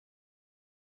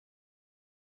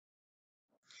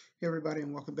Hey everybody,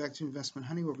 and welcome back to Investment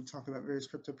Honey, where we talk about various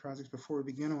crypto projects. Before we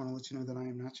begin, I want to let you know that I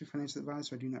am not your financial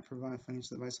advisor. I do not provide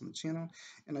financial advice on the channel,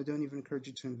 and I don't even encourage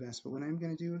you to invest. But what I'm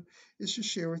going to do is just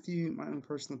share with you my own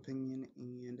personal opinion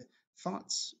and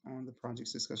thoughts on the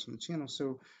projects discussed on the channel.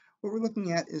 So what we're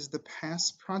looking at is the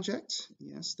Pass project.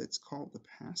 Yes, that's called the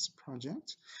Pass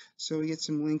project. So we get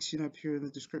some links, up here in the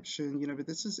description, but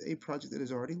this is a project that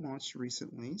has already launched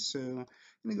recently. So I'm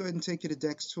going to go ahead and take you to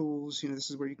Dex Tools. This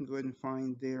is where you can go ahead and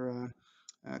find their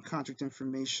contract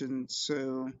information.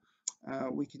 So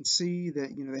we can see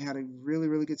that they had a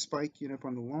really good spike up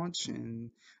on the launch,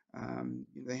 and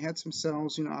they had some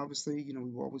sells. Obviously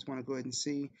we always want to go ahead and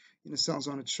see sells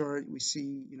on a chart. We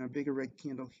see a bigger red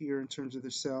candle here in terms of their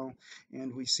sell,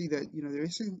 and we see that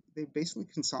they basically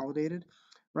consolidated.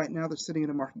 Right now they're sitting at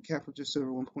a market cap of just over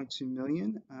 1.2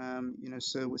 million.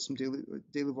 So with some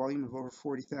daily volume of over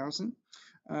 40,000.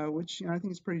 Which I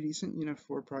think is pretty decent,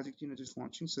 for a project, just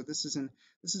launching. So this is an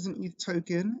ETH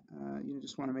token.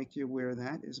 Just want to make you aware of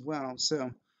that as well.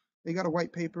 So they got a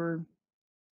white paper.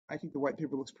 I think the white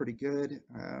paper looks pretty good.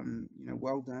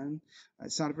 Well done.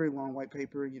 It's not a very long white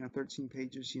paper, 13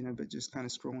 pages, but just kind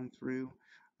of scrolling through.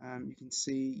 You can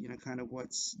see, kind of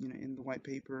what's, in the white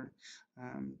paper.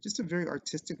 Just a very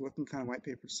artistic looking kind of white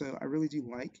paper. So I really do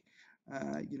like,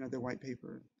 the white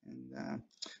paper. And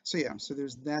so yeah, so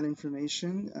there's that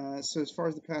information. So as far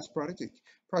as the past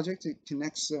project, it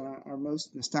connects our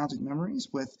most nostalgic memories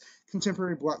with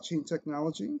contemporary blockchain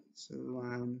technology.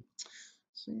 So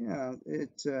yeah,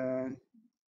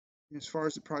 as far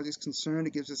as the project is concerned,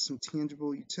 it gives us some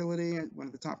tangible utility. One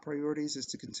of the top priorities is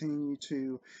to continue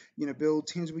to, build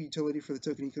tangible utility for the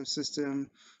token ecosystem.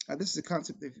 This is a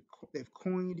concept they've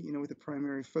coined, with a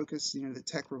primary focus. The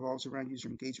tech revolves around user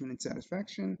engagement and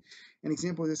satisfaction. An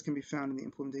example of this can be found in the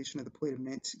implementation of the Play to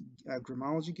Mint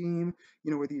Grimology game,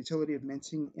 where the utility of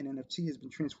minting an NFT has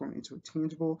been transformed into a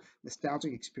tangible,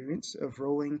 nostalgic experience of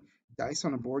rolling dice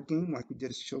on a board game like we did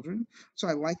as children. So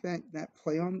I like that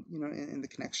play on, and the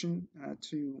connection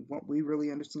to what we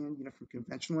really understand, from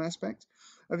conventional aspect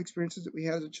of experiences that we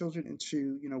had as children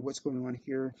into, what's going on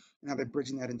here and how they're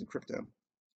bridging that into crypto.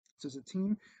 So as a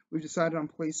team, we've decided on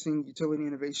placing utility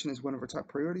innovation as one of our top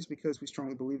priorities because we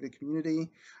strongly believe the community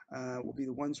will be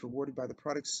the ones rewarded by the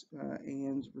products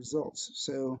and results.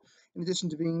 So in addition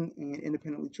to being an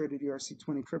independently traded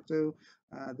ERC20 crypto,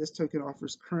 this token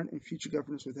offers current and future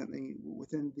governance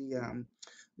within the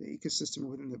ecosystem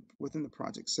within the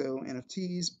project. So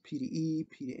NFTs, PDE,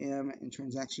 PDM, and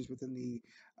transactions within the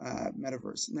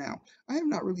metaverse. Now, I have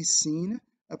not really seen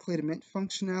a play to mint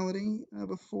functionality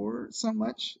before so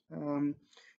much.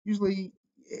 Usually,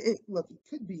 look, it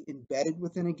could be embedded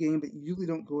within a game, but you usually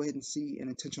don't go ahead and see an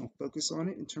intentional focus on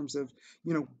it in terms of,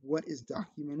 what is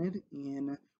documented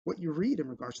in what you read in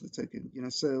regards to the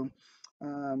token. So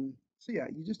yeah,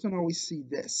 you just don't always see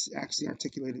this actually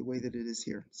articulated the way that it is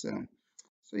here. So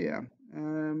yeah,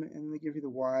 and they give you the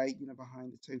why,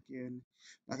 behind the token.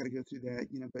 Not going to go through that,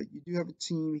 but you do have a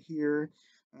team here.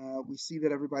 We see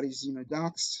that everybody's,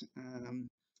 doxed.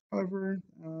 However,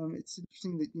 it's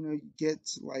interesting that, you get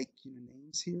like,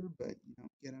 names here, but you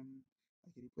don't get them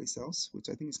like anyplace else, which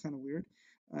I think is kind of weird.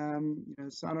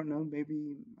 So I don't know,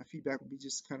 maybe my feedback would be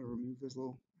just kind of remove those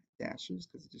little dashes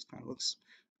because it just kind of looks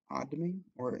odd to me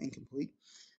or incomplete.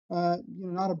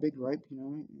 Not a big gripe,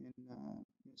 and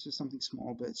it's just something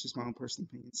small, but it's just my own personal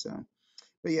opinion. So,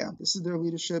 but yeah, this is their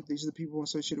leadership. These are the people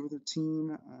associated with their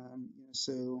team.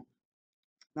 So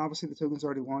and obviously the token's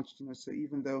already launched, so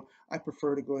even though I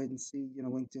prefer to go ahead and see,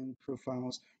 LinkedIn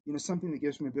profiles, something that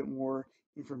gives me a bit more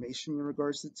information in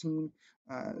regards to the team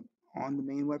on the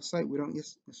main website. We don't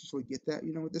necessarily get that,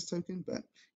 with this token, but,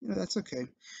 that's okay.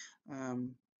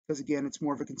 Because again, it's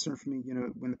more of a concern for me,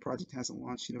 when the project hasn't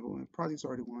launched, but when the project's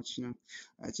already launched, it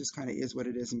just kind of is what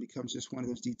it is and becomes just one of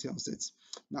those details that's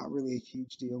not really a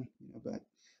huge deal, but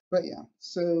yeah.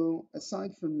 So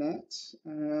aside from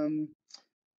that,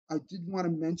 I did want to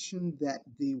mention that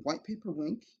the white paper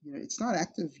link, it's not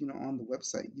active, on the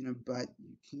website, but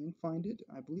you can find it.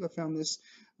 I believe I found this,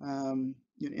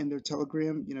 in their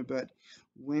Telegram, but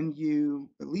when you,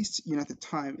 at least, at the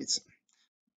time,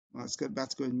 well, it's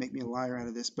about to go and make me a liar out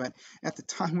of this, but at the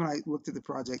time when I looked at the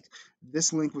project,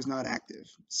 this link was not active.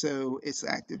 So it's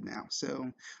active now.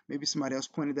 So maybe somebody else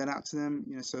pointed that out to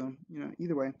them, so,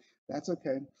 either way, that's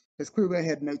okay. Because clearly I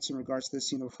had notes in regards to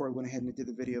this, before I went ahead and did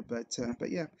the video, but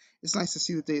yeah, it's nice to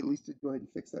see that they at least did go ahead and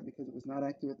fix that because it was not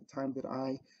active at the time that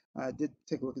I did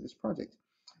take a look at this project.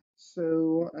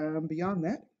 So beyond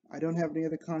that, I don't have any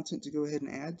other content to go ahead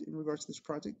and add in regards to this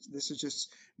project. This is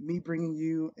just me bringing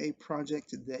you a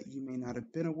project that you may not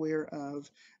have been aware of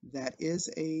that is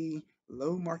a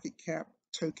low market cap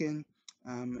token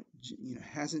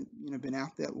hasn't been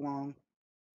out that long,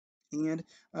 and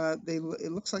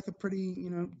it looks like a pretty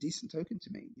decent token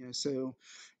to me. So,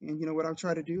 and what I'll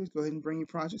try to do is go ahead and bring you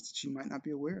projects that you might not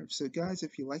be aware of. So guys,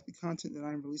 if you like the content that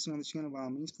I'm releasing on the channel, by all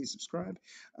means please subscribe.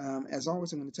 As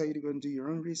always, I'm going to tell you to go and do your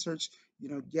own research.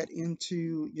 Get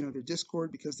into their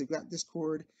Discord, because they've got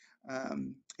Discord.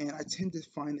 And I tend to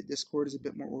find that Discord is a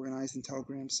bit more organized than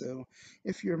Telegram. So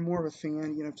if you're more of a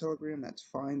fan of Telegram, that's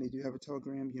fine. They do have a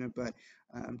Telegram, but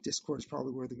Discord is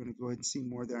probably where they're going to go ahead and see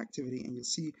more of their activity, and you'll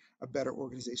see a better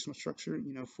organizational structure,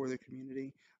 for their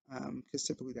community, because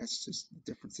typically that's just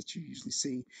the difference that you usually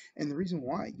see, and the reason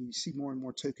why you see more and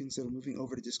more tokens that are moving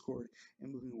over to Discord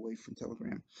and moving away from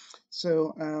Telegram.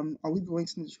 So I'll leave the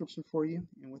links in the description for you.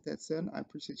 And with that said, I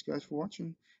appreciate you guys for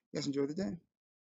watching. You guys enjoy the day.